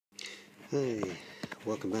Hey,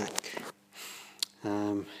 welcome back.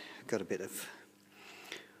 Got a bit of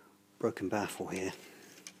broken baffle here.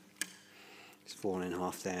 It's fallen in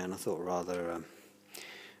half there, and I thought rather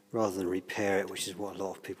than repair it, which is what a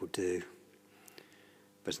lot of people do,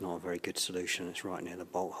 but it's not a very good solution. It's right near the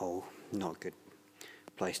bolt hole, not a good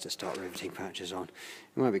place to start riveting patches on.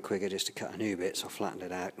 It might be quicker just to cut a new bit, so I flattened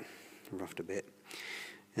it out, roughed a bit.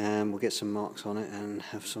 We'll get some marks on it and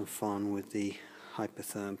have some fun with the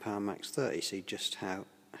Hypertherm powermax 30, see just how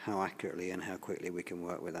accurately and how quickly we can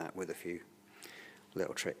work with that with a few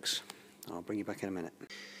little tricks. I'll bring you back in a minute.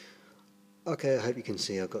 Okay, I hope you can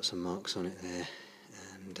see I've got some marks on it there,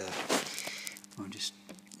 and I'm just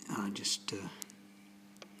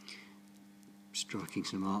striking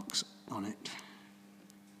some marks on it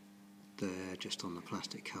there, just on the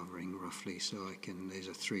plastic covering roughly, so I can, there's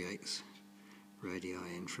a 3/8 radii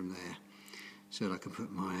in from there, so that I can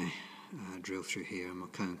put my drill through here and my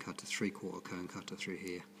cone cutter, 3/4 cone cutter through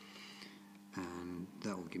here, and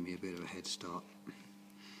that will give me a bit of a head start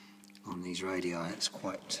on these radii. It's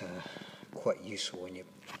quite useful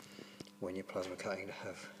when you're plasma cutting to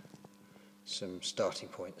have some starting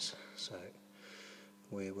points, so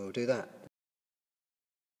we will do that.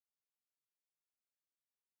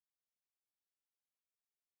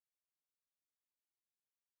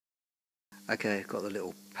 Okay, I've got the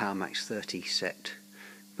little powermax 30 set,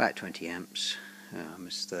 about 20 amps.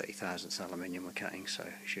 It's 30 thousandths aluminium we're cutting, so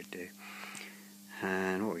it should do.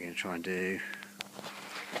 And what we're going to try and do,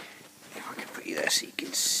 if I can put you there so you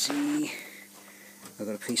can see, I've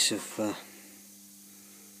got a piece of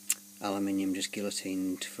aluminium just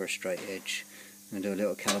guillotined for a straight edge. I'm going to do a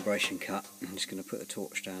little calibration cut. I'm just going to put the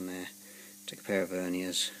torch down there, take a pair of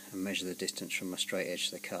verniers and measure the distance from my straight edge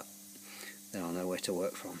to the cut. Then I'll know where to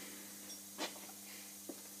work from.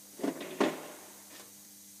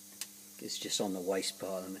 It's just on the waste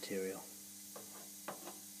part of the material.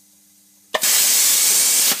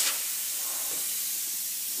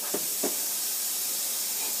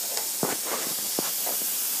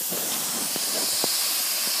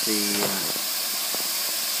 The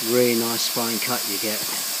really nice fine cut you get.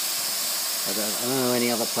 I don't know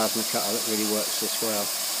any other plasma cutter that really works this well.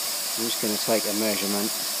 I'm just going to take a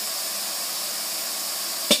measurement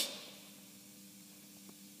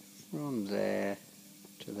from there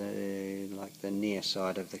to the near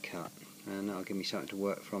side of the cut, and that'll give me something to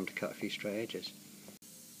work from to cut a few straight edges.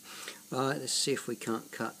 Right, let's see if we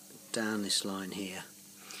can't cut down this line here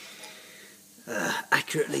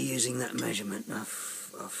accurately using that measurement.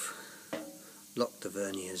 I've locked the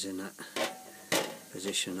verniers in that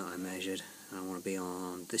position that I measured. I want to be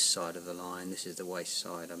on this side of the line. This is the waste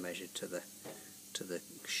side. I measured to the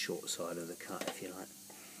short side of the cut, if you like.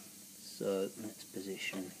 So let's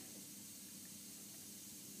position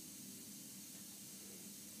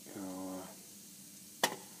our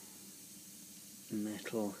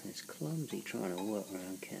metal. It's clumsy trying to work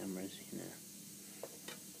around cameras, you know.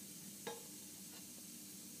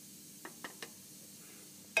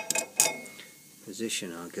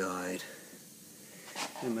 Position our guide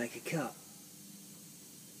and make a cut.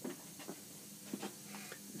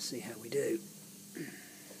 Let's see how we do.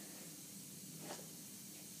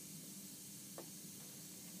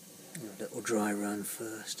 A little dry run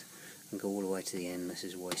first and go all the way to the end. This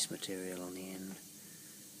is waste material on the end.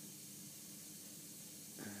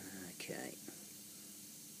 Okay.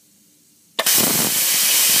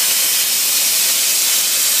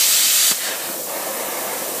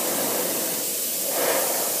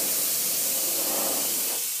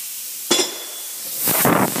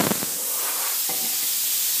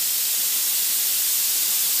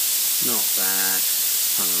 Not bad.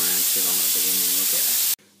 Hung around too long at the beginning, we'll get there.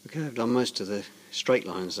 Okay, I've done most of the straight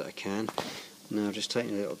lines that I can. Now I've just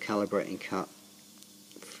taken a little calibrating cut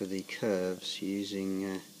for the curves using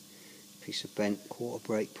a piece of bent quarter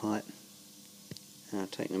brake pipe. And I've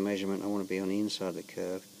taken a measurement. I want to be on the inside of the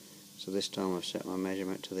curve, so this time I've set my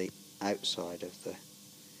measurement to the outside of the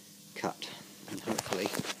cut, and hopefully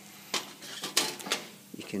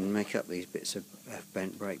you can make up these bits of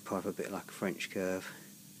bent brake pipe a bit like a French curve.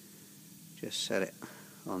 Just set it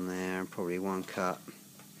on there, and probably one cut,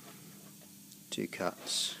 two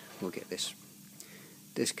cuts. We'll get this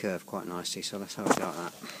curve quite nicely, so let's have a go at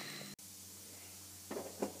that.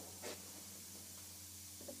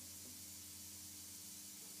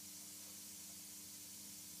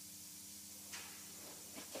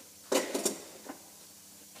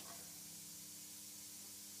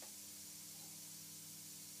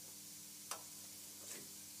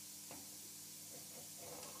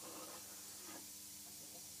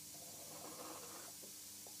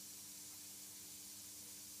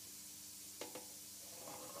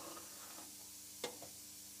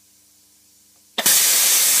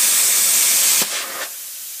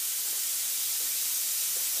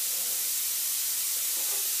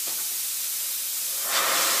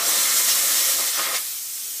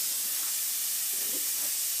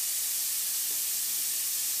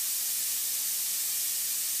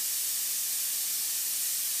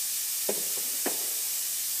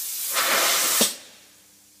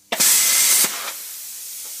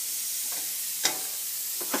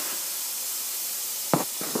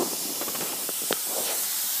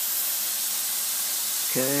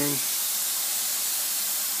 Okay,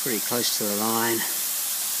 pretty close to the line.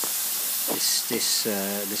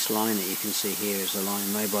 This line that you can see here is the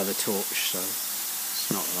line made by the torch, so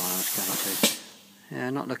it's not the line I was going to. Yeah,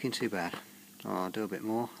 not looking too bad. I'll do a bit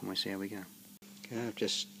more and we'll see how we go. Okay, I've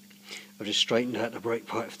just straightened out the brake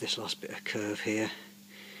pipe for this last bit of curve here,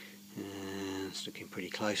 and it's looking pretty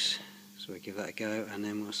close, so we'll give that a go and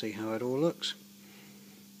then we'll see how it all looks.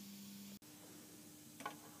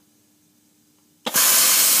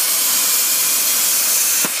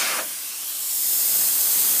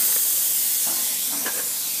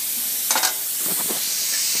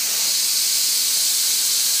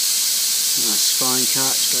 Nice fine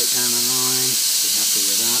cut straight down the line, be happy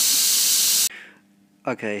with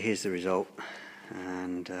that. Okay, here's the result,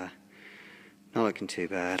 and not looking too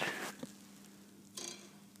bad.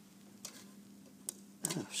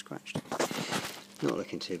 Oh, I've scratched. Not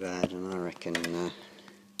looking too bad, and I reckon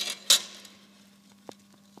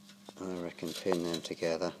pin them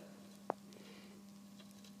together.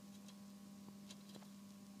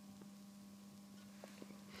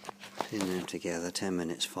 Pin them together, 10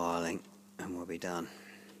 minutes filing, and we'll be done.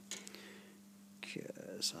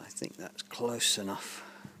 Because I think that's close enough.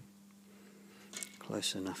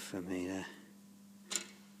 Close enough for me there.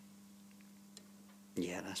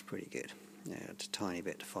 Yeah, that's pretty good. Yeah, it's a tiny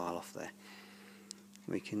bit to file off there.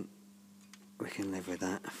 We can live with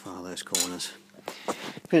that. File those corners.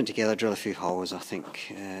 Put it together, drill a few holes. I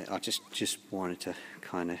think I just wanted to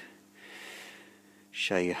kind of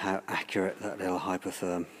show you how accurate that little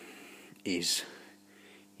Hypertherm is,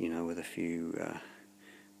 you know, with a few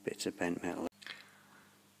bits of bent metal.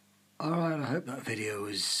 Alright, I hope that video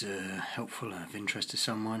was helpful and of interest to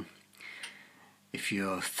someone. If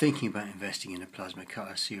you're thinking about investing in a plasma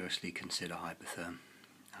cutter, seriously consider Hypertherm.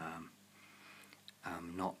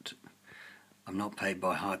 I'm not paid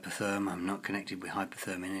by Hypertherm, I'm not connected with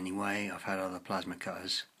Hypertherm in any way. I've had other plasma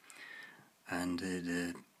cutters and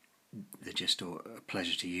they're just a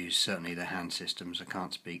pleasure to use. Certainly their hand systems, I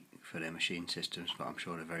can't speak for their machine systems, but I'm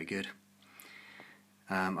sure they're very good.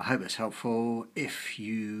 I hope it's helpful. If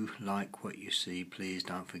you like what you see, please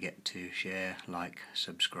don't forget to share, like,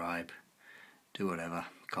 subscribe, do whatever,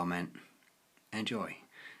 comment, enjoy.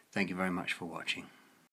 Thank you very much for watching.